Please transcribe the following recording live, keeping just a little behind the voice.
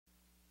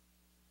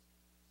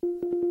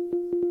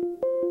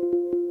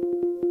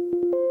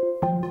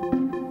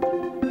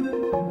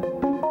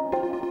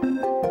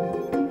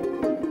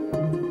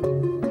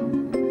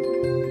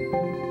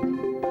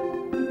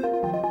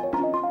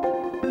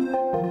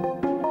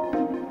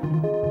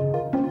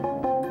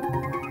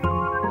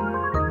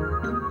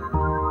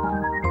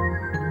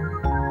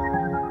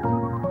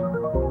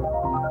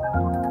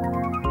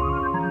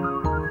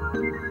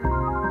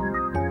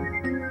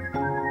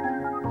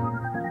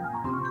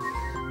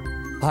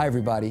Hi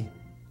everybody,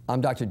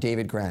 I'm Dr.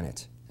 David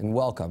Granet, and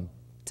welcome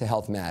to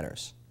Health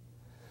Matters.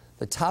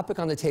 The topic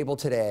on the table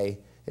today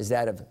is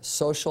that of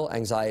social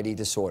anxiety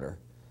disorder.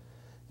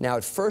 Now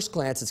at first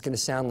glance it's going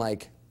to sound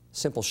like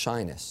simple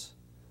shyness,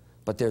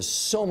 but there's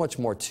so much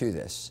more to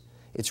this.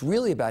 It's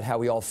really about how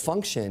we all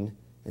function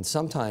and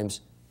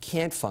sometimes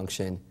can't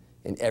function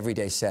in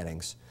everyday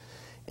settings.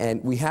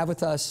 And we have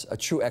with us a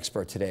true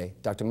expert today,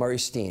 Dr. Murray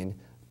Stein,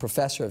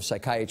 professor of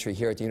psychiatry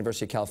here at the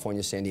University of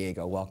California, San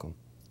Diego. Welcome.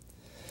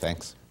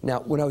 Thanks.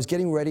 Now, when I was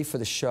getting ready for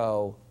the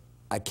show,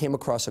 I came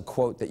across a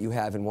quote that you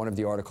have in one of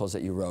the articles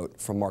that you wrote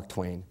from Mark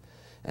Twain,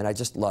 and I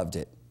just loved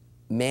it.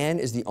 Man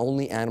is the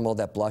only animal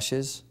that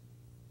blushes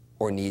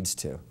or needs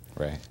to.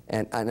 Right.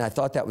 And I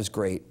thought that was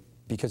great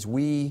because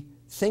we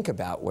think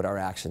about what our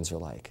actions are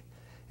like,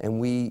 and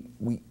we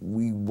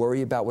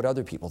worry about what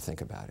other people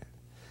think about it.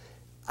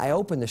 I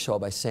opened the show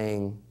by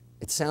saying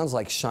it sounds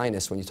like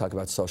shyness when you talk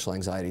about social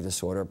anxiety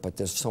disorder, but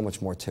there's so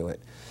much more to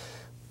it.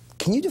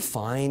 Can you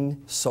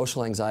define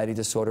social anxiety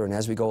disorder? And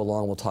as we go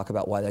along, we'll talk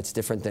about why that's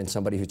different than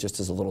somebody who just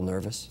is a little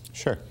nervous.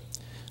 Sure.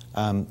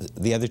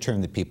 The other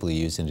term that people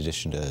use in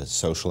addition to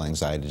social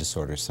anxiety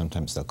disorder,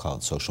 sometimes they'll call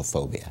it social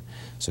phobia.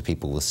 So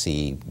people will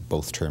see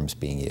both terms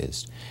being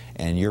used.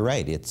 And you're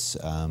right,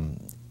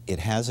 it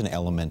has an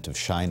element of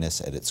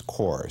shyness at its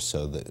core.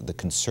 So the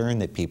concern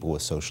that people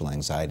with social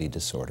anxiety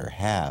disorder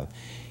have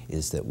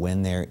is that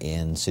when they're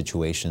in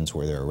situations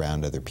where they're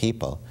around other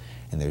people,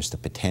 and there's the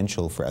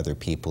potential for other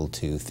people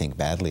to think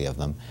badly of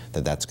them,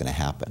 that's going to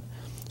happen.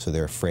 So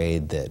they're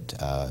afraid that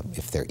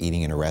if they're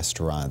eating in a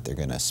restaurant, they're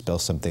going to spill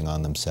something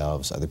on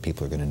themselves, other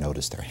people are going to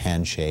notice their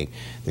handshake,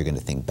 they're going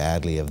to think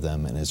badly of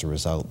them, and as a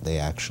result, they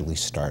actually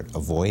start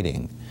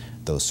avoiding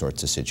those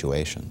sorts of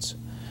situations.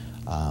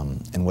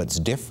 And what's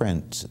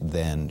different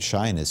than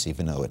shyness,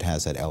 even though it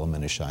has that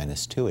element of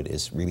shyness to it,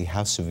 is really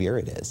how severe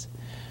it is.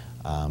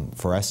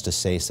 For us to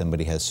say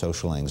somebody has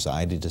social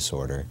anxiety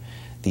disorder,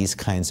 these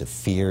kinds of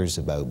fears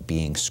about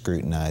being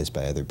scrutinized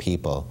by other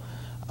people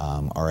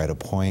are at a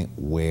point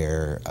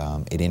where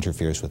it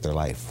interferes with their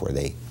life, where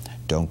they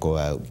don't go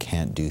out,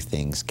 can't do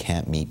things,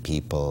 can't meet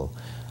people,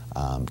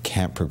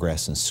 can't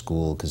progress in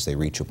school because they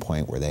reach a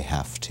point where they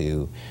have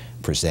to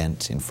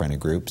present in front of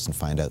groups and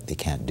find out they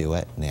can't do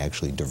it, and they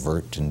actually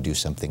divert and do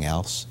something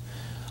else.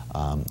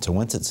 So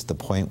once it's at the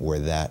point where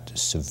that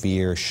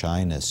severe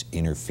shyness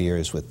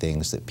interferes with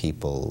things that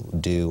people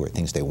do or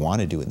things they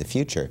want to do in the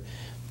future,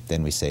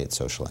 then we say it's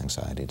social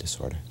anxiety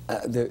disorder.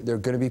 There are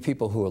going to be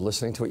people who are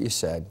listening to what you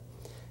said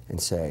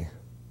and say,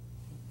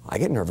 I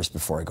get nervous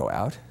before I go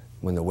out.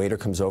 When the waiter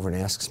comes over and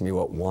asks me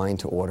what wine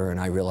to order and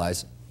I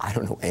realize I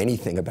don't know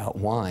anything about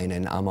wine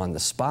and I'm on the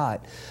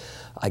spot,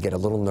 I get a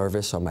little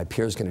nervous, or my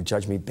peer's going to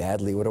judge me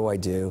badly. What do I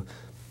do?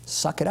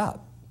 Suck it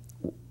up.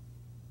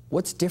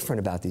 What's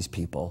different about these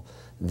people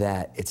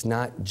that it's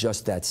not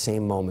just that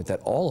same moment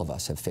that all of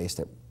us have faced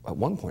at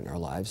one point in our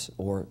lives,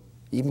 or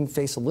even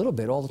face a little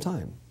bit all the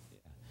time?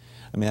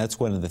 I mean, that's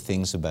one of the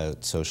things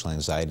about social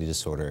anxiety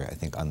disorder. I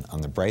think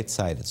on the bright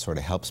side, it sort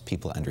of helps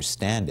people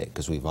understand it,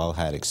 because we've all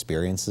had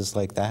experiences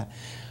like that.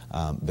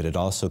 But it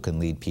also can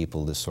lead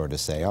people to sort of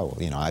say, oh,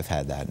 you know, I've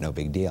had that, no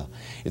big deal.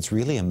 It's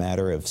really a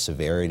matter of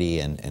severity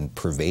and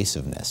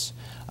pervasiveness.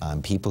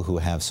 People who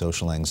have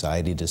social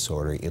anxiety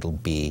disorder, it'll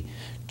be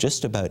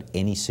just about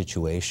any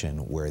situation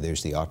where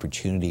there's the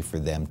opportunity for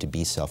them to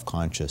be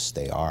self-conscious,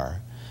 they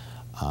are.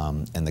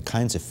 And the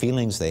kinds of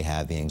feelings they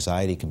have, the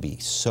anxiety can be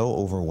so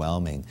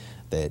overwhelming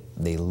that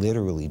they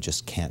literally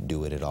just can't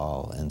do it at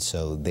all. And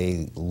so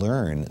they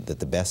learn that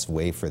the best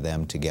way for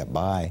them to get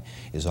by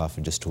is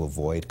often just to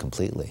avoid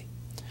completely.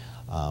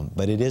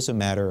 But it is a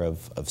matter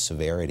of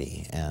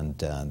severity, and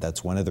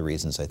that's one of the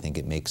reasons I think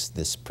it makes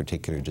this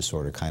particular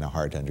disorder kind of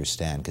hard to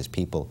understand, because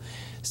people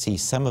see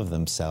some of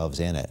themselves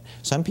in it.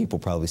 Some people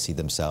probably see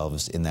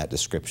themselves in that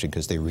description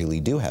because they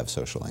really do have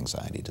social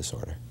anxiety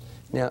disorder.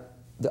 Now,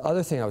 the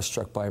other thing I was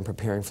struck by in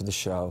preparing for the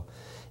show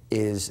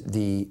is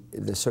the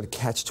sort of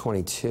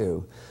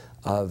catch-22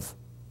 of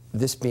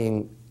this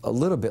being a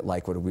little bit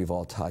like what we've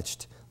all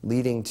touched,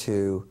 leading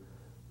to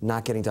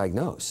not getting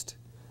diagnosed.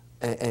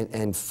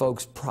 And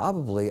folks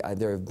probably,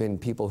 there have been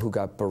people who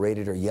got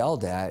berated or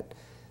yelled at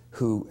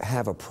who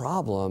have a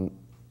problem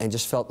and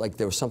just felt like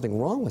there was something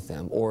wrong with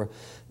them, or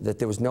that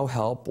there was no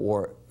help,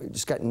 or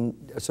just got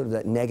sort of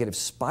that negative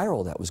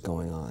spiral that was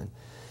going on.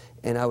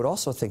 And I would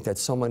also think that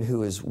someone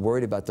who is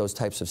worried about those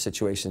types of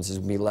situations is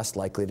going to be less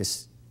likely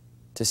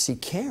to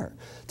seek care,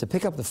 to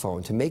pick up the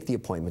phone, to make the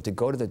appointment, to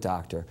go to the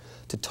doctor,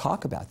 to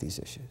talk about these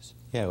issues.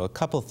 Yeah, well, a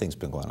couple of things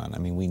have been going on. I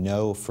mean, we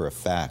know for a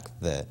fact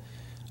that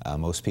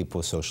most people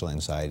with social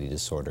anxiety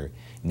disorder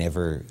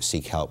never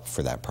seek help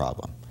for that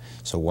problem.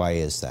 So why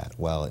is that?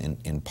 Well,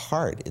 in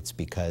part, it's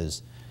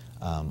because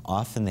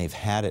often they've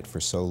had it for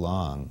so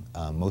long.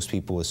 Most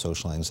people with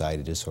social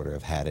anxiety disorder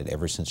have had it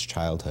ever since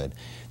childhood.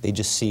 They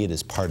just see it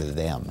as part of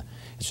them.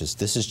 It's just,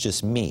 this is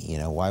just me. You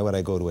know, why would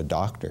I go to a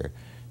doctor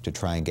to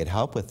try and get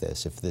help with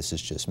this if this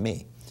is just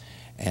me?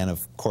 And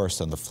of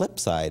course, on the flip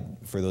side,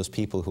 for those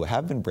people who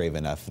have been brave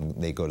enough and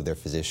they go to their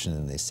physician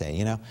and they say,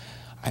 you know,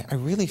 I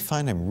really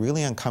find I'm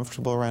really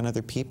uncomfortable around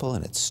other people,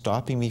 and it's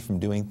stopping me from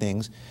doing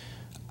things.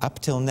 Up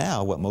till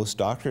now, what most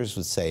doctors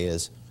would say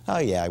is, oh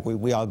yeah,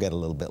 we all get a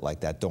little bit like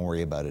that, don't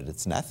worry about it,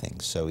 it's nothing.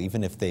 So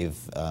even if they've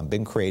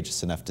been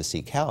courageous enough to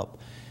seek help,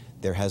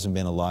 there hasn't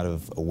been a lot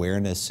of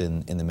awareness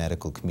in the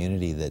medical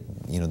community that,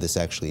 you know, this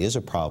actually is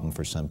a problem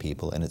for some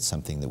people and it's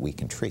something that we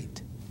can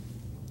treat.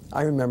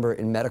 I remember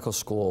in medical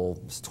school,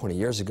 20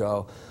 years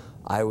ago,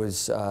 I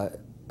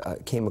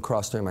came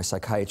across during my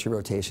psychiatry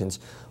rotations,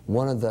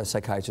 one of the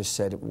psychiatrists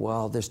said,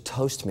 well, there's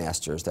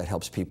Toastmasters that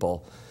helps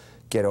people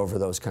get over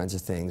those kinds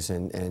of things,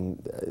 and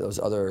those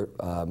other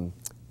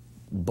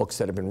books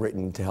that have been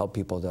written to help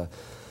people to,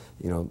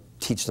 you know,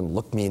 teach them,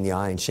 look me in the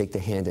eye and shake the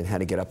hand and how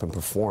to get up and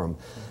perform.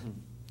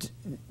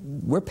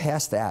 We're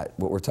past that,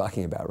 what we're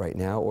talking about right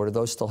now, or do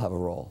those still have a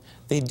role?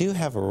 They do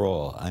have a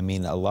role. I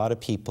mean, a lot of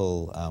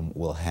people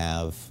will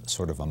have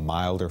sort of a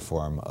milder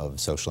form of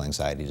social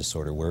anxiety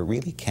disorder where it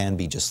really can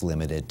be just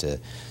limited to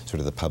sort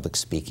of the public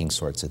speaking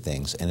sorts of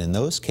things. And in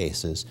those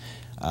cases,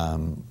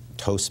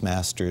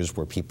 Toastmasters,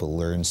 where people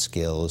learn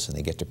skills and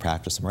they get to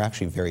practice them, are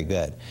actually very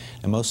good.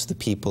 And most of the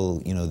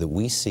people, you know, that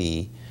we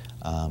see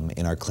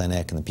in our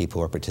clinic and the people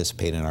who are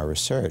participating in our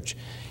research,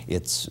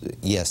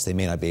 yes, they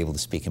may not be able to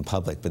speak in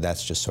public, but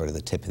that's just sort of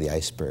the tip of the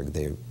iceberg.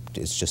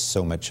 It's just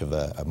so much of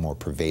a more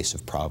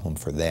pervasive problem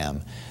for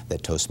them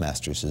that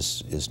Toastmasters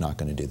is not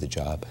going to do the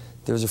job.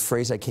 There was a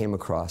phrase I came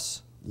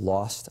across,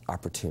 lost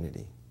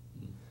opportunity.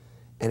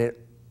 And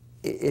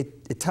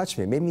it touched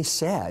me. It made me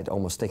sad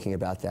almost thinking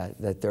about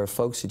that there are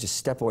folks who just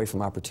step away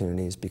from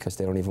opportunities because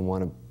they don't even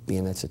want to be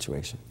in that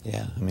situation.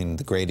 Yeah, I mean,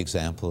 the great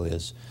example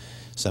is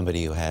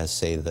somebody who has,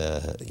 say,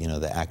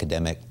 the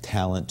academic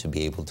talent to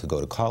be able to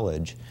go to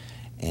college,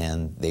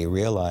 and they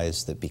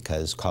realize that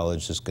because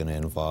college is going to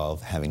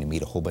involve having to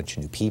meet a whole bunch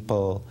of new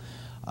people,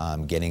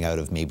 getting out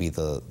of maybe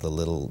the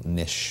little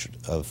niche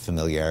of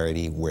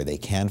familiarity where they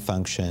can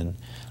function,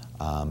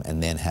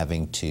 and then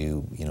having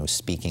to, you know,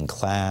 speak in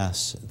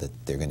class, that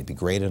they're going to be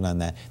graded on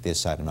that, they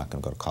decide I'm not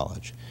going to go to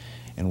college.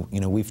 And, you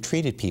know, we've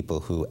treated people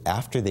who,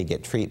 after they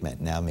get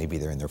treatment, now maybe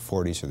they're in their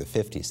 40s or their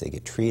 50s, they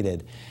get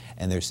treated,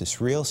 and there's this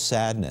real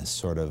sadness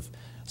sort of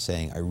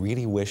saying, I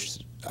really wish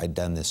I'd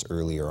done this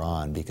earlier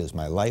on because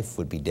my life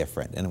would be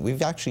different. And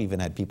we've actually even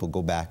had people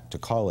go back to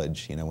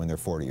college, you know, when they're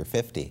 40 or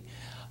 50.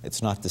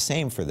 It's not the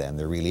same for them.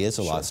 There really is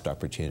a lost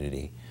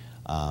opportunity.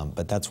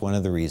 But that's one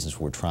of the reasons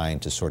we're trying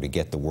to sort of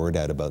get the word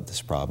out about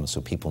this problem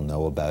so people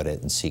know about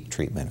it and seek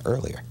treatment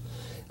earlier.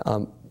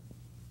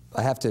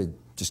 I have to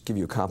just give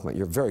you a compliment.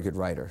 You're a very good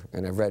writer,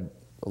 and I've read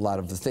a lot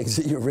of the things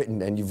that you've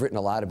written, and you've written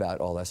a lot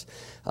about all this.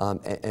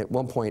 At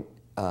one point,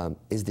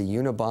 is the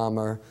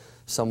Unabomber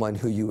someone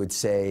who you would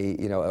say,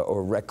 you know,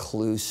 a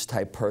recluse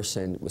type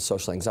person with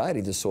social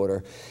anxiety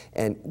disorder,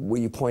 and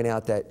where you point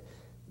out that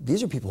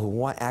these are people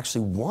who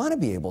actually want to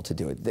be able to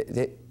do it.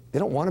 They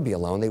don't want to be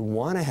alone. They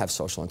want to have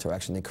social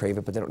interaction. They crave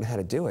it, but they don't know how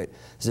to do it.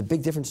 There's a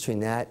big difference between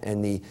that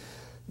and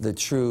the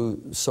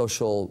true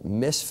social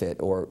misfit,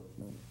 or,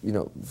 you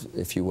know,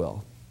 if you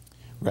will.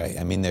 Right.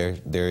 I mean,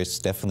 there is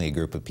definitely a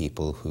group of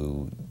people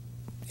who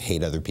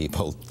hate other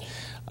people.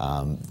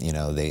 You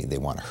know, they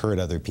want to hurt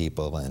other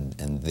people,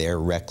 and they're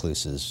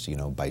recluses, you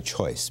know, by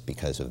choice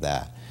because of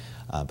that.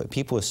 But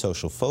people with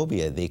social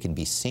phobia, they can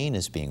be seen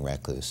as being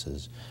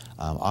recluses.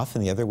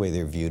 Often the other way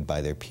they're viewed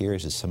by their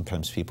peers is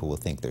sometimes people will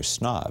think they're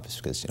snobs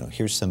because, you know,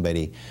 here's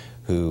somebody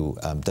who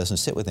doesn't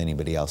sit with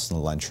anybody else in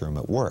the lunchroom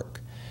at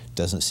work,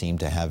 doesn't seem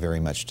to have very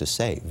much to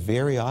say.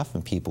 Very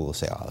often people will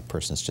say, oh, the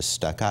person's just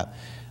stuck up.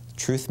 The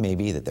truth may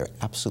be that they're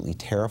absolutely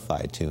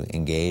terrified to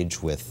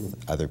engage with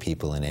other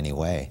people in any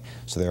way.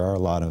 So there are a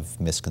lot of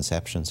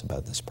misconceptions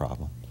about this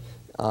problem.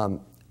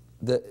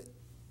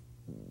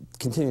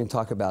 Continuing to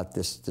talk about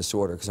this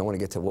disorder, because I want to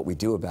get to what we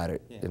do about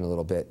it in a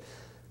little bit.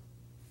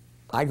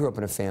 I grew up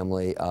in a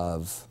family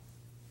of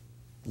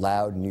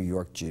loud New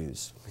York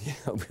Jews.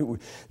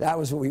 That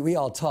was what we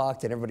all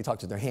talked, and everybody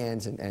talked with their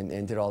hands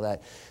and did all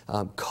that.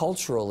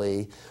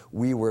 Culturally,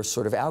 we were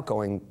sort of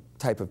outgoing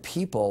type of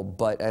people,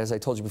 but as I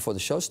told you before the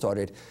show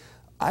started,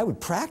 I would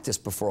practice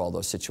before all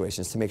those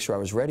situations to make sure I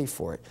was ready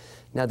for it.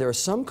 Now, there are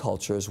some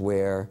cultures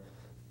where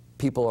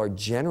people are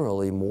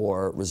generally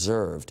more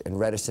reserved and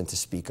reticent to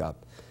speak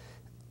up.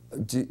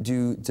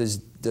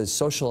 Does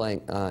social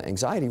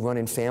anxiety run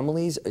in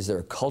families? Is there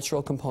a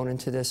cultural component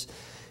to this?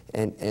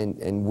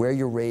 And where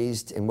you're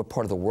raised and what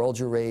part of the world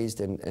you're raised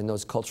and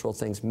those cultural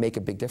things make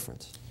a big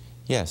difference?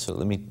 Yeah, so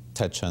let me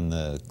touch on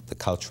the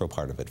cultural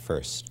part of it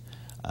first.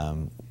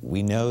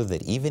 We know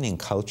that even in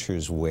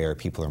cultures where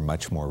people are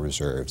much more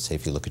reserved, say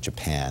if you look at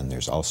Japan,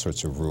 there's all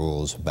sorts of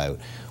rules about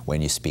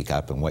when you speak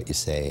up and what you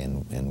say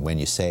and when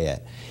you say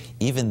it.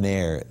 Even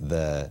there,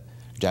 the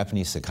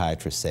Japanese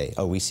psychiatrists say,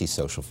 oh, we see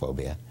social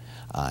phobia.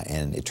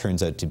 And it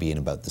turns out to be in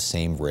about the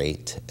same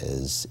rate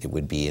as it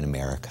would be in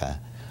America.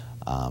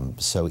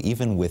 So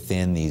even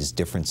within these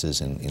differences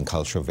in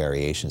cultural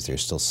variations,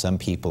 there's still some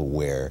people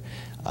where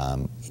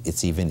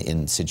it's even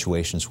in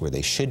situations where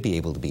they should be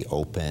able to be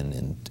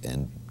open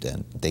and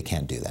they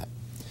can't do that.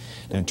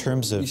 Now, in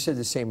terms of... You said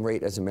the same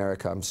rate as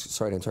America. I'm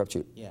sorry to interrupt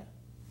you. Yeah.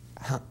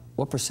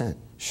 What percent?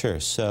 Sure.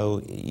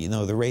 So, you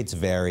know, the rates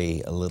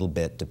vary a little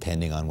bit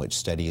depending on which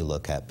study you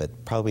look at,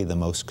 but probably the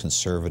most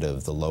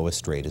conservative, the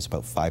lowest rate is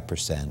about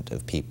 5%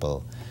 of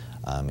people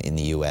in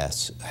the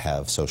U.S.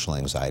 have social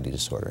anxiety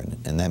disorder.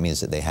 And that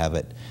means that they have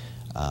it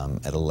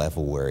at a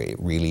level where it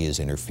really is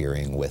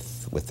interfering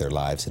with their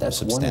lives in a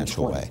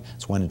substantial way.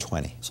 It's 1 in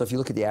 20. So if you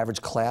look at the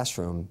average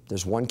classroom,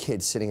 there's one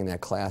kid sitting in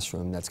that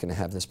classroom that's going to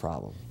have this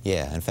problem.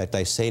 Yeah, in fact,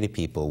 I say to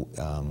people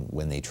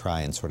when they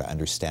try and sort of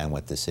understand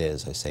what this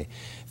is, I say,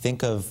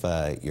 think of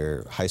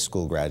your high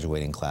school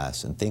graduating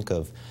class and think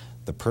of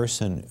the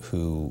person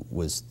who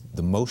was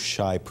the most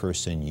shy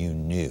person you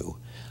knew.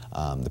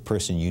 The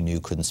person you knew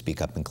couldn't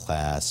speak up in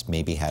class,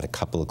 maybe had a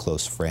couple of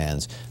close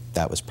friends.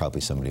 That was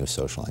probably somebody with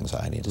social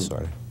anxiety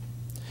disorder.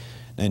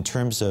 Now, in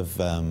terms of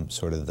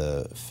sort of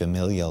the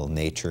familial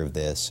nature of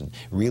this, it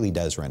really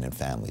does run in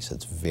families.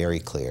 It's very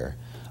clear.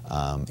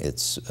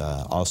 It's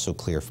also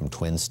clear from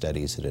twin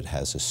studies that it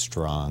has a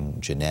strong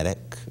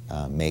genetic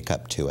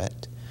makeup to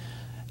it.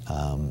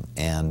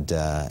 And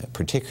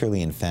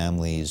particularly in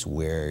families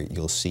where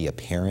you'll see a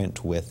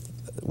parent with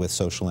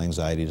social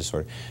anxiety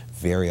disorder,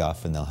 very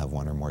often they'll have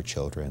one or more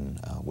children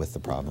with the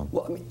problem.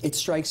 Well, I mean, it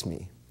strikes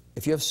me,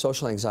 if you have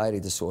social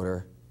anxiety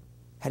disorder,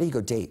 how do you go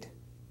date?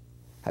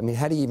 I mean,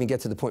 how do you even get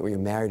to the point where you're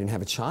married and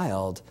have a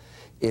child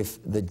if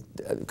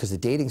because the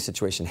dating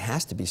situation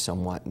has to be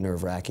somewhat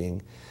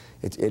nerve-wracking.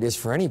 It is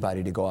for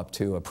anybody to go up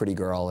to a pretty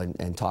girl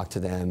and talk to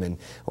them,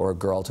 or a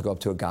girl to go up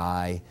to a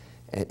guy,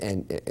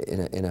 and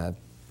in a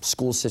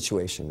school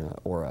situation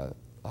or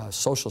a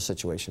social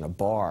situation, a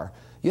bar.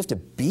 You have to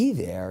be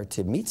there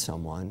to meet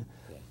someone.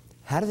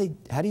 How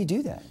do you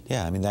do that?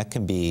 Yeah, I mean, that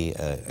can be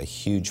a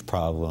huge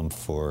problem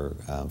for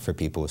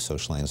people with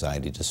social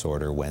anxiety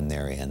disorder when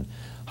they're in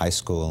high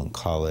school and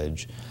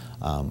college.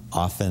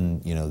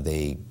 Often, you know,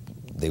 they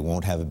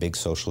won't have a big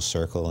social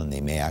circle and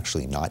they may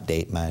actually not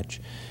date much.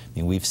 I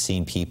mean, we've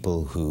seen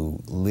people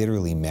who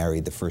literally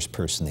married the first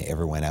person they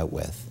ever went out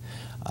with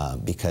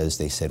because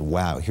they said,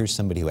 wow, here's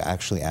somebody who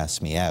actually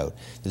asked me out.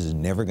 This is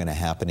never going to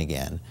happen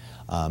again.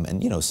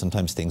 And, you know,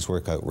 sometimes things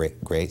work out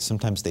great,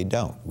 sometimes they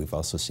don't. We've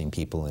also seen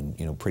people in,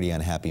 you know, pretty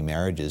unhappy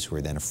marriages who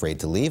are then afraid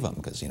to leave them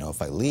because, you know,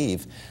 if I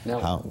leave,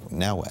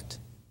 now what?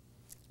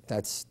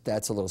 That's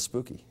a little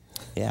spooky.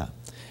 Yeah.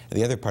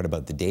 The other part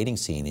about the dating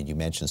scene, and you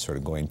mentioned sort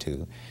of going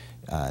to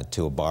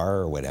a bar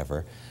or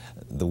whatever,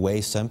 the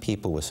way some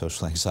people with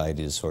social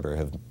anxiety disorder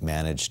have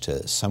managed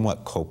to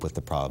somewhat cope with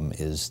the problem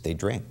is they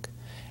drink.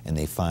 And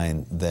they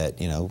find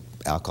that, you know,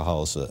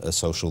 alcohol is a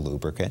social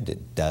lubricant.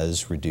 It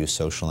does reduce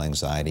social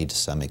anxiety to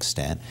some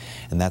extent.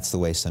 And that's the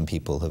way some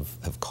people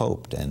have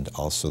coped, and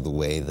also the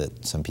way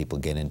that some people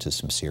get into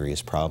some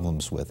serious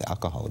problems with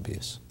alcohol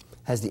abuse.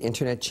 Has the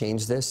internet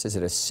changed this? Is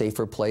it a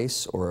safer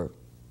place or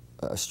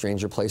a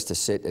stranger place to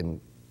sit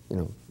and, you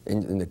know,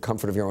 in the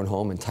comfort of your own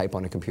home and type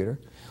on a computer?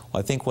 Well,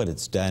 I think what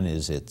it's done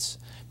is it's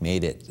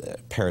made it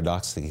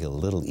paradoxically a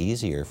little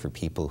easier for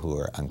people who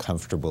are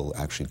uncomfortable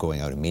actually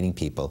going out and meeting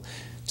people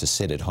to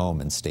sit at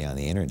home and stay on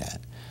the internet.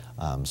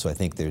 So I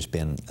think there's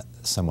been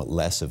somewhat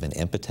less of an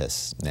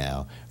impetus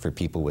now for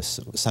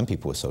some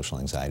people with social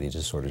anxiety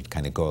disorder to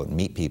kind of go out and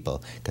meet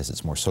people because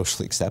it's more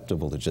socially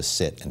acceptable to just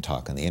sit and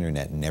talk on the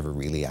internet and never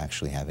really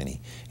actually have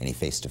any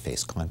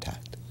face-to-face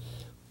contact.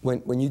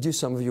 When you do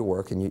some of your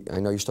work, and I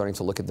know you're starting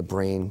to look at the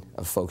brain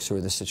of folks who are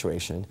in this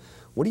situation,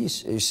 what are you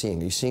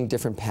seeing? Are you seeing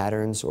different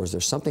patterns, or is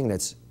there something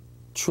that's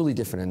truly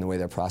different in the way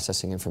they're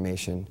processing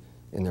information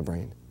in their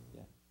brain?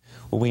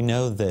 Well, we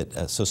know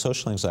that, so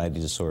social anxiety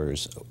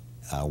disorders,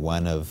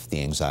 one of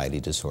the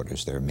anxiety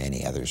disorders, there are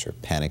many others, are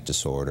panic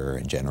disorder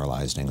and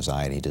generalized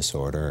anxiety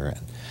disorder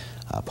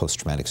and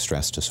post-traumatic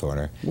stress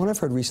disorder. One I've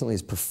heard recently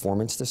is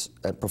performance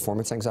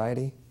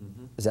anxiety.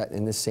 Mm-hmm. Is that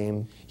in the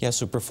same? Yeah,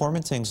 so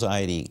performance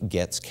anxiety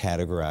gets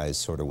categorized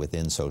sort of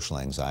within social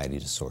anxiety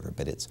disorder,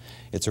 but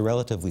it's a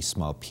relatively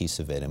small piece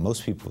of it. And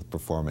most people with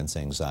performance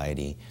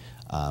anxiety,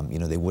 you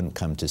know, they wouldn't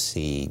come to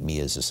see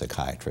me as a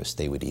psychiatrist.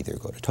 They would either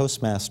go to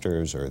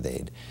Toastmasters or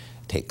they'd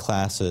take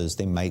classes.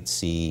 They might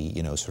see,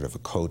 you know, sort of a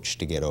coach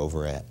to get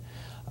over it.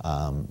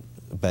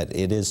 But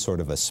it is sort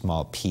of a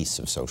small piece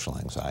of social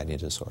anxiety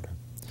disorder.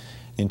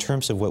 In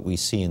terms of what we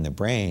see in the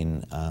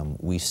brain,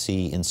 we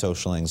see in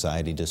social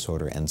anxiety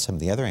disorder and some of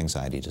the other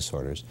anxiety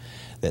disorders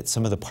that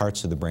some of the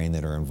parts of the brain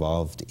that are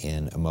involved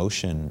in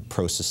emotion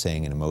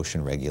processing and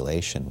emotion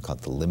regulation,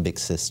 called the limbic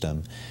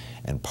system,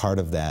 and part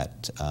of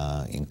that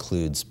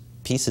includes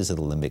pieces of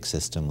the limbic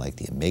system like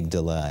the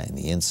amygdala and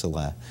the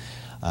insula,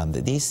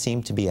 that these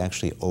seem to be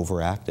actually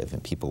overactive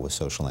in people with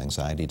social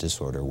anxiety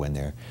disorder when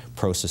they're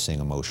processing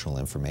emotional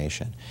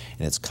information.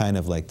 And it's kind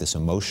of like this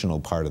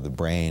emotional part of the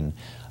brain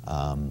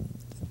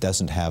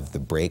doesn't have the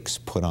brakes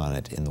put on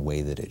it in the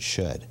way that it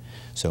should.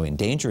 So in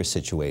dangerous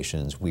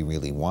situations, we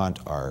really want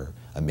our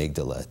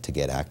amygdala to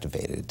get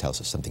activated. It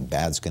tells us something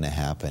bad's going to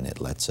happen. It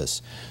lets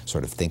us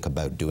sort of think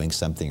about doing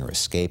something or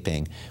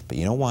escaping. But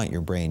you don't want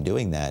your brain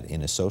doing that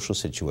in a social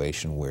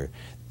situation where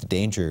the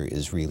danger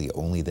is really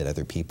only that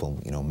other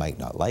people, you know, might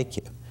not like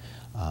you.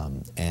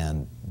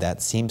 And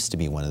that seems to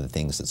be one of the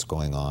things that's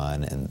going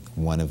on and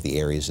one of the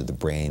areas of the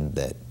brain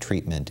that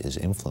treatment is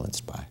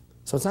influenced by.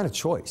 So it's not a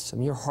choice. I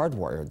mean, you're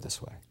hardwired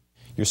this way.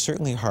 You're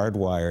certainly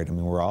hardwired. I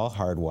mean, we're all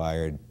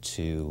hardwired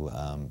to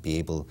be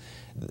able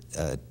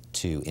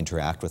to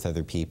interact with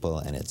other people,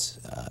 and it's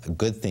a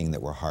good thing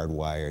that we're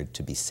hardwired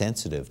to be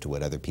sensitive to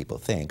what other people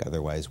think.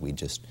 Otherwise, we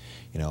just,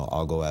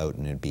 all go out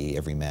and it'd be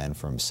every man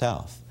for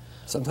himself.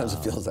 Sometimes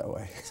it feels that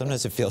way.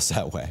 Sometimes it feels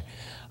that way.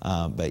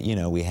 But,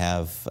 we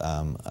have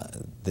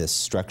this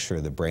structure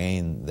of the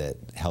brain that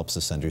helps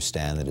us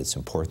understand that it's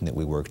important that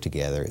we work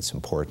together, it's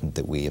important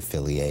that we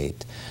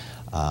affiliate.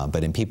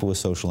 But in people with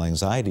social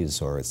anxiety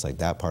disorder, it's like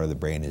that part of the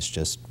brain is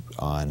just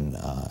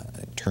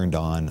turned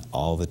on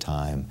all the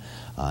time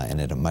and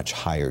at a much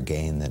higher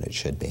gain than it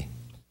should be.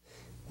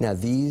 Now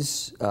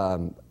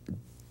the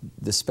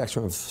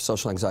spectrum of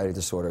social anxiety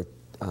disorder,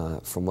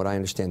 from what I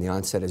understand, the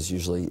onset is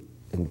usually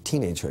in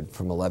teenagehood,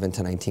 from 11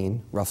 to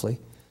 19, roughly?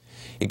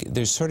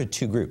 There's sort of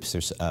two groups.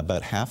 There's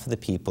about half of the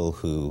people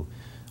who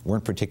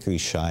weren't particularly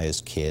shy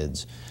as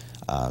kids,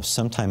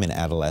 sometime in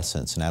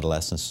adolescence, and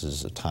adolescence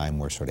is a time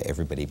where sort of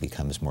everybody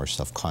becomes more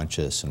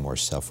self-conscious and more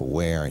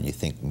self-aware, and you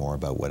think more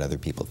about what other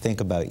people think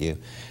about you.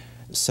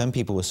 Some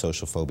people with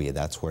social phobia,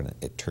 that's when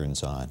it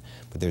turns on.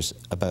 But there's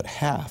about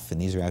half,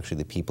 and these are actually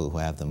the people who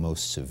have the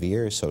most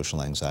severe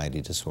social anxiety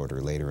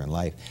disorder later in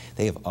life.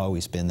 They have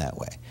always been that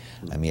way.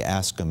 I mean, you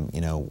ask them,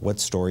 what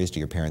stories do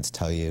your parents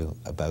tell you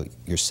about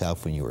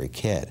yourself when you were a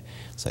kid?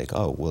 It's like,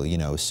 oh, well,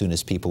 as soon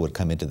as people would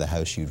come into the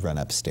house, you'd run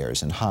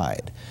upstairs and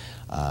hide.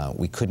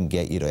 We couldn't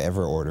get you to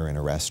ever order in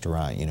a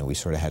restaurant. We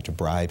sort of had to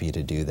bribe you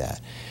to do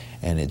that.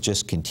 And it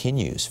just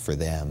continues for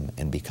them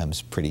and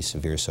becomes pretty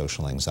severe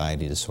social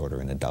anxiety disorder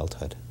in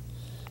adulthood.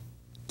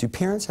 Do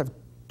parents have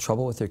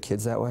trouble with their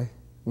kids that way?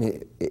 I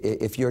mean,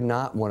 if you're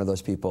not one of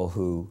those people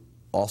who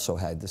also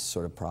had this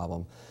sort of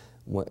problem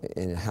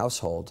in a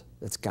household,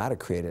 it's got to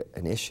create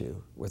an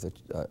issue with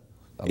a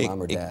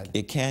mom or dad.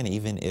 It can,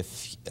 even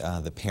if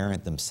the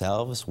parent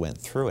themselves went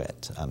through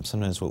it.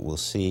 Sometimes what we'll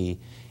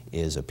see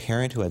is a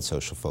parent who had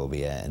social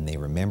phobia and they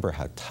remember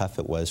how tough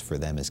it was for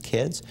them as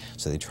kids,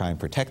 so they try and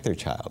protect their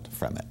child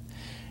from it.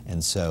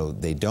 And so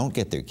they don't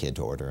get their kid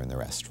to order in the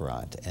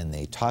restaurant, and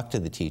they talk to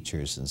the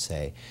teachers and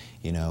say,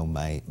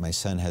 my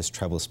son has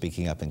trouble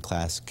speaking up in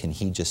class, can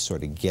he just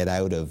sort of get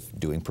out of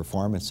doing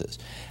performances?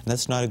 And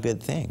that's not a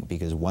good thing,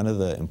 because one of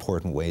the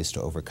important ways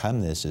to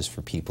overcome this is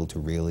for people to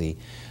really,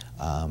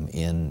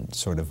 in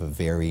sort of a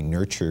very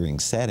nurturing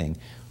setting,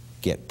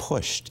 get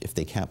pushed, if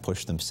they can't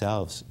push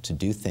themselves, to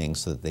do things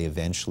so that they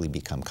eventually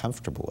become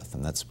comfortable with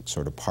them. That's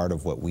sort of part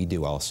of what we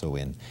do also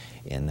in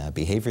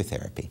behavior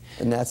therapy.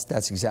 And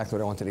that's exactly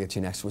what I wanted to get to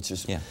next, which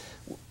is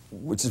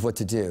what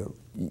to do.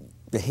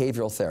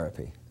 Behavioral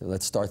therapy.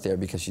 Let's start there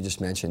because you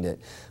just mentioned it.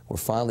 We're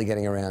finally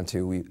getting around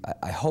to,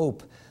 I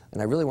hope,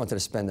 and I really wanted to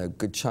spend a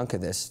good chunk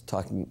of this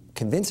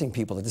convincing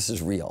people that this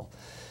is real,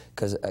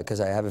 because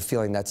I have a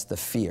feeling that's the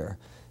fear.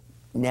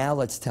 Now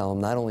let's tell them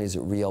not only is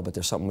it real, but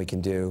there's something we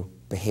can do,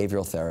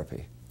 behavioral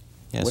therapy.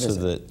 Yeah,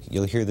 so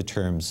you'll hear the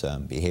terms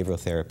behavioral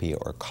therapy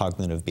or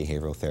cognitive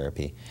behavioral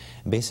therapy.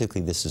 And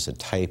basically this is a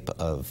type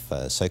of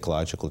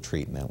psychological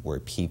treatment where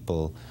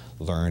people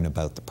learn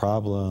about the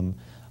problem,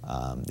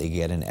 they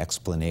get an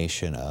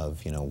explanation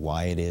of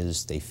why it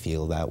is they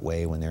feel that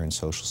way when they're in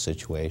social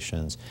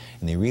situations,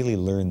 and they really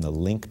learn the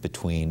link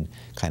between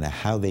kind of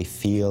how they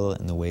feel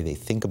and the way they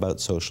think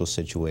about social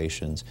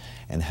situations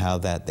and how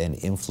that then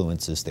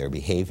influences their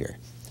behavior.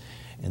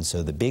 And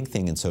so the big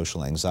thing in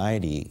social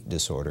anxiety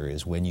disorder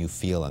is when you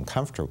feel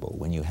uncomfortable,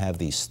 when you have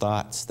these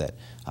thoughts that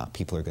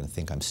people are going to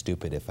think I'm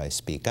stupid if I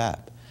speak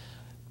up,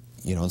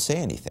 you don't say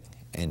anything.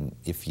 And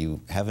if you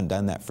haven't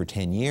done that for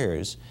 10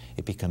 years,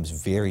 it becomes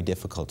very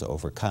difficult to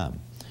overcome.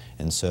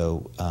 And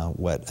so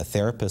what a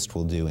therapist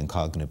will do in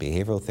cognitive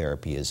behavioral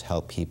therapy is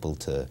help people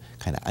to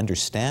kind of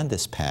understand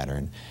this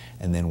pattern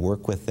and then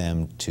work with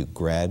them to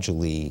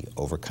gradually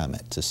overcome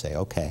it, to say,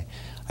 okay,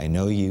 I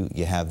know you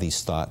have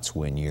these thoughts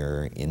when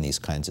you're in these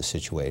kinds of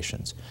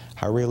situations.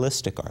 How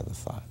realistic are the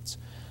thoughts?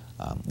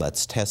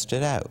 Let's test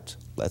it out.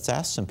 Let's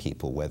ask some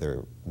people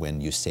whether when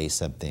you say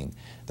something,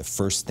 the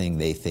first thing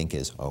they think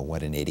is, oh,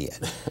 what an idiot.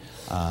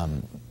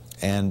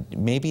 And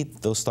maybe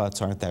those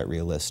thoughts aren't that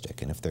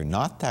realistic. And if they're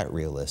not that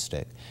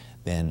realistic,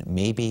 then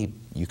maybe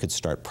you could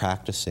start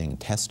practicing,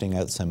 testing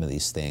out some of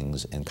these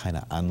things and kind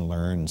of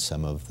unlearn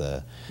some of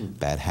the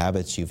bad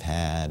habits you've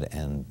had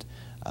and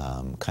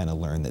kind of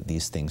learn that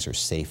these things are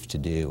safe to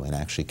do and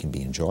actually can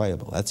be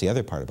enjoyable. That's the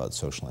other part about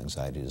social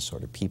anxiety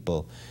disorder.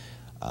 People,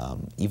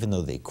 even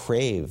though they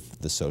crave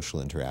the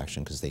social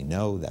interaction because they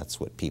know that's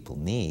what people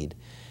need,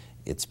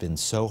 it's been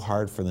so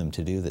hard for them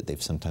to do that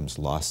they've sometimes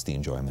lost the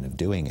enjoyment of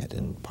doing it.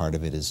 And part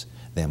of it is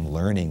them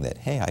learning that,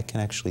 hey, I can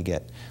actually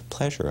get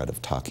pleasure out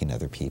of talking to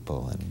other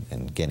people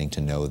and getting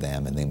to know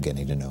them and them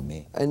getting to know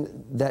me.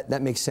 And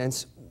that makes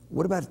sense.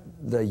 What about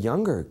the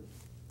younger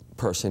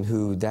person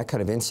who that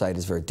kind of insight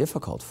is very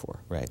difficult for?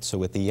 Right. So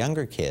with the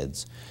younger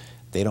kids,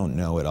 they don't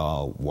know at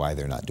all why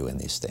they're not doing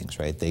these things,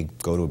 right? They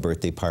go to a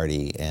birthday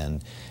party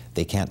and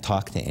They can't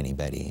talk to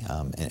anybody.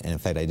 And in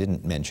fact, I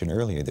didn't mention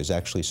earlier, there's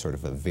actually sort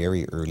of a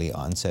very early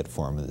onset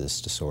form of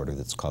this disorder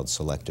that's called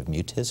selective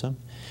mutism.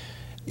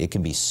 It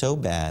can be so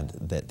bad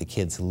that the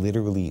kids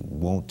literally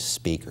won't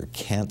speak or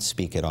can't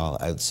speak at all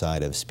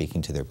outside of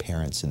speaking to their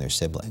parents and their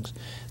siblings.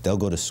 They'll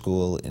go to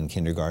school in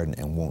kindergarten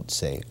and won't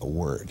say a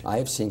word. I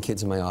have seen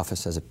kids in my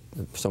office as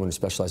someone who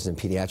specializes in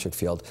pediatric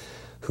field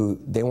who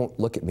they won't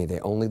look at me. They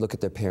only look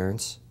at their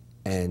parents,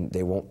 and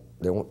they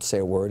won't say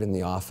a word in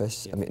the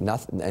office. I mean,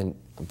 nothing. And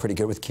I'm pretty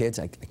good with kids.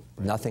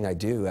 Nothing I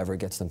do ever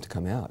gets them to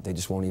come out. They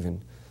just won't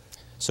even.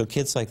 So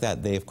kids like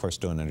that, they of course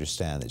don't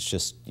understand. It's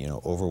just, you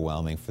know,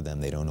 overwhelming for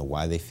them. They don't know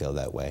why they feel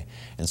that way.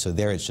 And so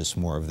there it's just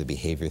more of the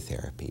behavior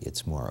therapy.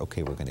 It's more,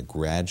 okay, we're going to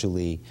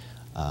gradually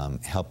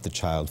help the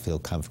child feel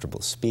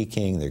comfortable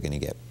speaking. They're going to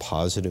get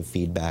positive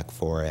feedback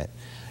for it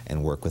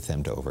and work with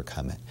them to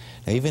overcome it.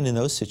 Now, even in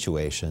those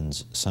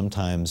situations,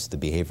 sometimes the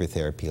behavior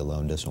therapy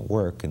alone doesn't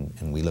work,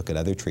 and we look at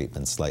other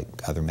treatments like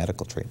other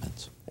medical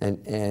treatments.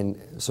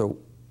 And so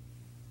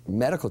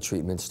medical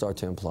treatments start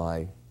to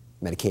imply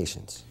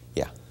medications.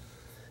 Yeah.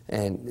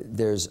 And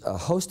there's a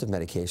host of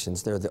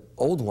medications. There are the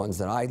old ones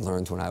that I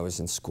learned when I was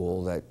in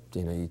school that,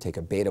 you know, you take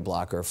a beta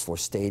blocker for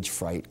stage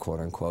fright, quote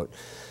unquote.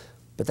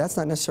 But that's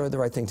not necessarily the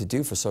right thing to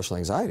do for social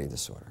anxiety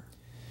disorder.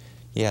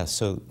 Yeah,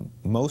 so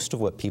most of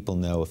what people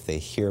know if they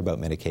hear about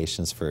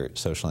medications for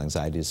social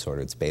anxiety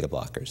disorder, it's beta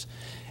blockers.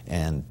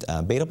 And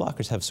beta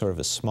blockers have sort of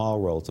a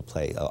small role to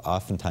play.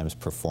 Oftentimes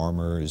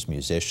performers,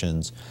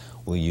 musicians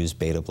will use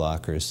beta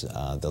blockers.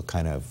 They'll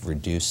kind of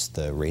reduce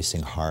the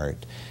racing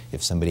heart.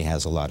 If somebody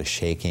has a lot of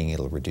shaking,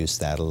 it'll reduce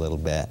that a little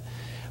bit.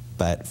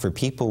 But for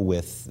people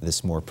with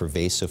this more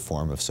pervasive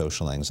form of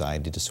social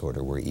anxiety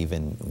disorder, where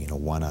even, you know,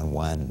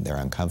 one-on-one they're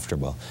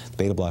uncomfortable, the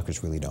beta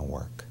blockers really don't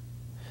work.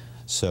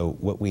 So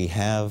what we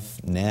have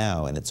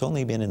now, and it's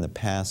only been in the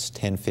past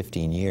 10,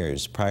 15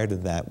 years, prior to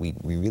that we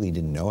really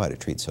didn't know how to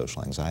treat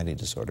social anxiety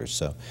disorders.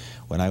 So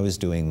when I was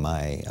doing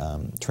my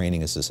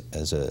training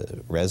as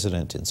a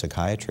resident in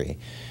psychiatry,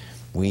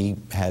 we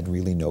had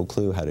really no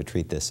clue how to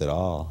treat this at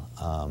all.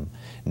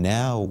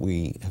 Now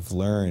we have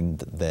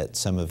learned that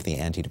some of the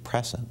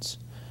antidepressants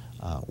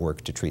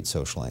work to treat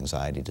social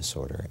anxiety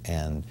disorder.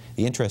 And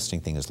the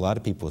interesting thing is a lot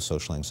of people with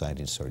social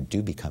anxiety disorder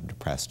do become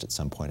depressed at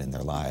some point in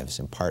their lives,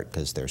 in part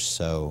because they're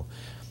so,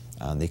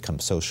 they become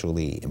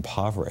socially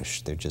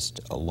impoverished. They're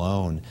just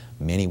alone.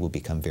 Many will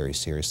become very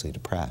seriously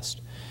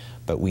depressed.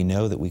 But we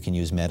know that we can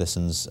use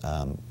medicines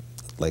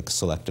like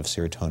selective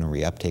serotonin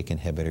reuptake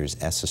inhibitors,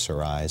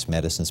 SSRIs,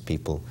 medicines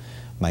people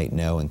might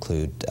know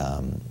include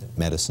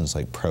medicines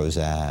like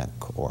Prozac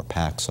or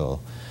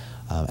Paxil,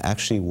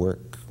 actually work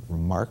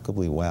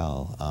remarkably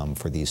well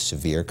for these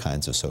severe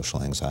kinds of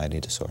social anxiety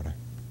disorder.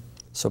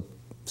 So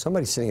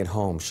somebody sitting at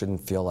home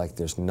shouldn't feel like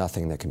there's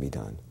nothing that can be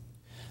done.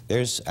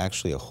 There's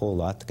actually a whole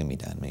lot that can be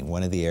done. I mean,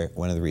 one of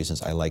the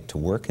reasons I like to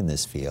work in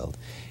this field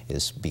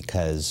is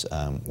because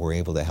we're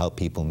able to help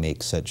people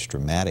make such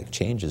dramatic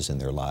changes in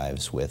their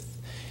lives with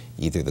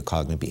either the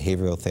cognitive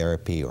behavioral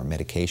therapy or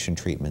medication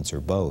treatments or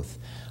both.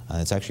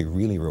 It's actually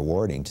really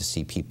rewarding to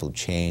see people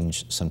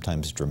change,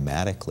 sometimes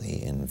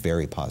dramatically, in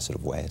very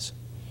positive ways.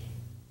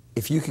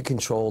 If you could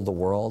control the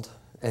world,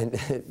 and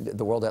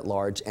the world at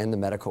large and the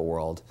medical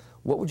world,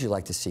 what would you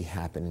like to see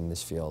happen in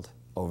this field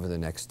over the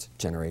next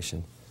generation?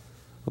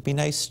 It would be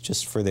nice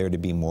just for there to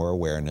be more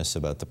awareness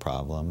about the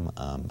problem.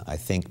 I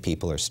think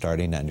people are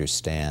starting to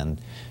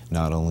understand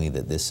not only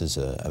that this is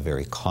a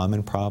very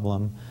common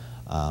problem,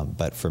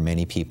 but for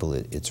many people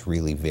it's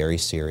really very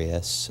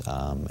serious.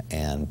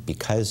 And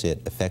because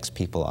it affects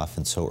people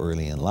often so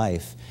early in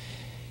life,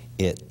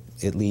 it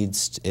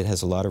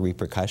has a lot of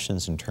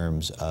repercussions in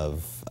terms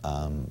of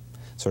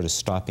sort of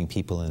stopping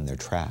people in their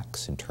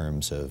tracks, in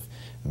terms of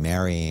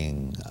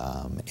marrying,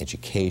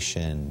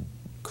 education,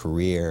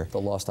 career.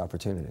 The lost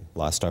opportunity.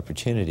 Lost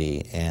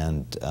opportunity,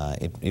 and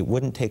it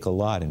wouldn't take a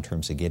lot in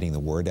terms of getting the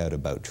word out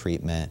about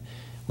treatment.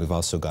 We've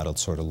also got to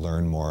sort of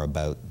learn more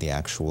about the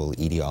actual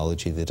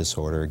etiology of the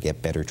disorder,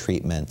 get better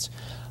treatments.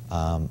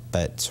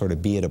 But sort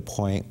of be at a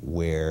point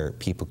where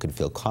people could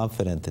feel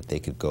confident that they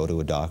could go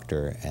to a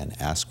doctor and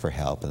ask for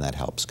help, and that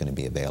help's going to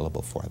be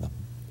available for them.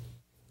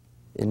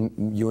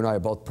 And you and I are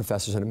both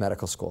professors in a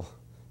medical school.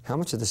 How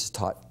much of this is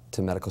taught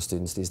to medical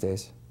students these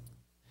days?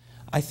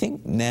 I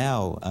think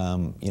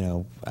now, you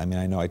know, I mean,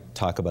 I know I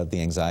talk about the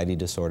anxiety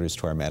disorders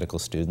to our medical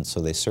students, so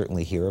they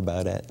certainly hear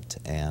about it.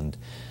 And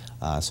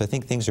so I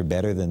think things are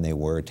better than they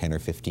were 10 or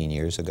 15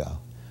 years ago.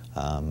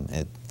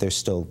 There's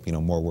still, you know,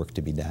 more work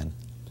to be done.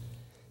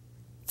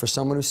 For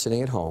someone who's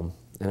sitting at home,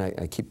 and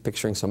I keep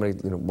picturing somebody,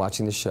 you know,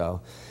 watching the show,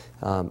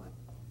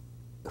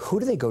 who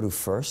do they go to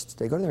first?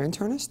 They go to their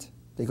internist?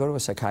 They go to a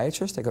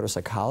psychiatrist? They go to a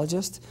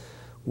psychologist?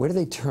 Where do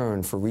they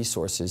turn for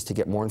resources to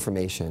get more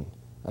information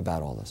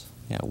about all this?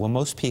 Yeah, well,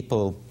 most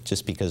people,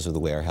 just because of the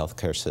way our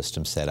healthcare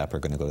system's set up, are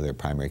going to go to their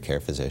primary care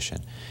physician.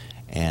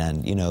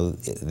 And, you know,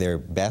 they're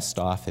best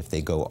off if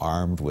they go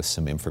armed with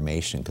some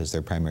information, because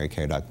their primary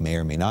care doc may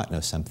or may not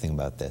know something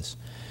about this.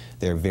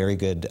 There are very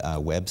good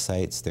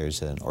websites.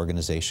 There's an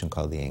organization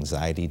called the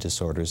Anxiety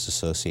Disorders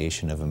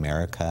Association of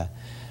America.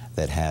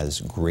 that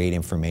has great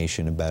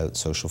information about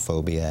social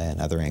phobia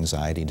and other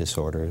anxiety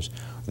disorders.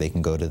 They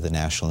can go to the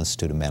National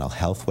Institute of Mental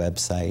Health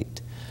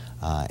website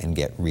and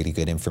get really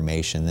good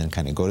information, then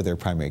kind of go to their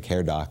primary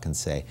care doc and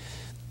say,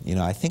 you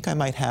know, I think I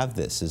might have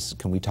this.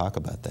 Can we talk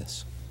about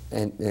this?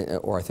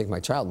 Or I think my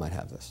child might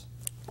have this.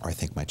 Or I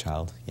think my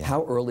child, yeah.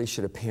 How early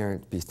should a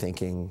parent be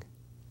thinking,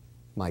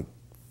 my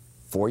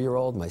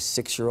 4-year-old, my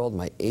 6-year-old,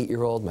 my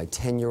 8-year-old, my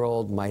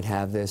 10-year-old might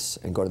have this,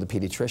 and go to the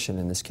pediatrician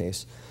in this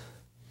case?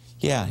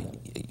 Yeah,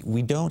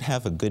 we don't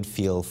have a good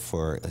feel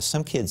for,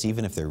 some kids,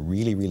 even if they're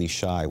really, really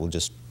shy, will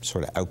just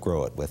sort of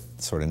outgrow it with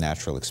sort of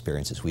natural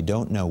experiences. We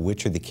don't know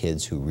which are the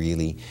kids who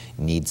really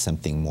need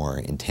something more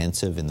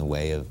intensive in the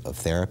way of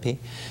therapy.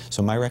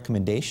 So my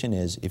recommendation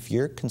is, if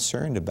you're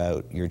concerned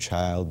about your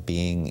child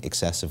being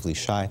excessively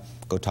shy,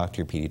 go talk to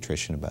your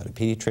pediatrician about it.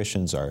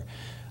 Pediatricians are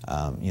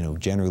you know,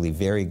 generally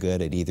very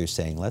good at either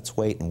saying, let's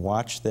wait and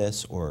watch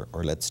this, or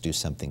let's do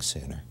something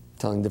sooner.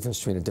 Telling the difference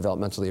between a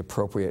developmentally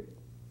appropriate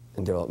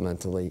and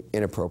developmentally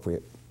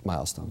inappropriate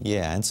milestone.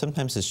 Yeah, and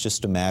sometimes it's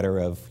just a matter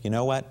of, you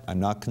know what,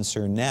 I'm not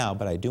concerned now,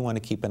 but I do want to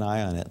keep an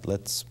eye on it.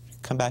 Let's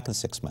come back in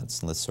 6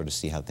 months and let's sort of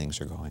see how things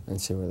are going. And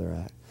see where they're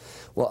at.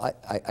 Well,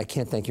 I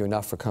can't thank you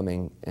enough for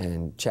coming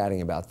and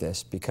chatting about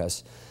this,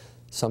 because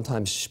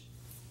sometimes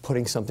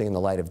putting something in the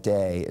light of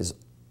day is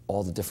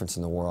all the difference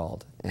in the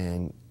world.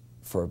 And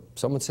for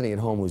someone sitting at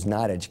home who's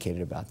not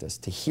educated about this,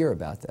 to hear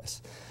about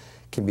this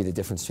can be the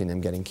difference between them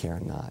getting care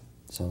and not.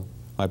 So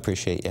I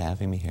appreciate you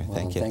having me here. well,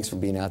 thank you. Thanks for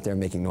being out there and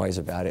making noise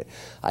about it.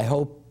 I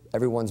hope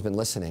everyone's been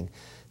listening.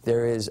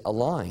 There is a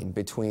line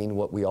between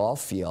what we all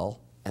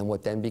feel and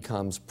what then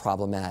becomes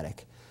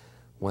problematic.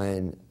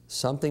 When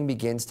something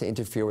begins to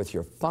interfere with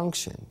your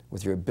function,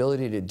 with your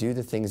ability to do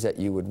the things that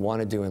you would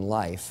want to do in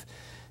life,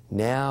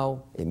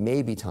 now it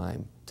may be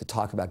time to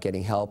talk about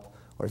getting help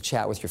or to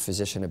chat with your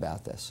physician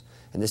about this.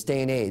 In this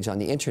day and age, on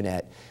the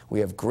internet, we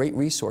have great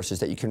resources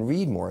that you can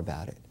read more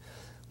about it.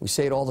 We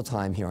say it all the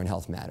time here on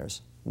Health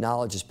Matters.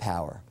 Knowledge is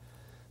power.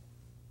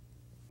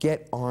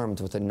 Get armed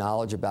with the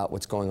knowledge about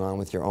what's going on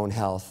with your own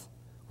health,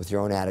 with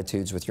your own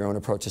attitudes, with your own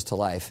approaches to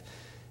life,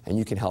 and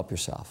you can help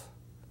yourself.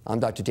 I'm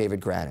Dr.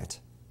 David Granet,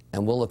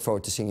 and we'll look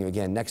forward to seeing you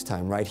again next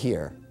time right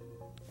here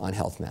on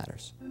Health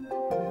Matters.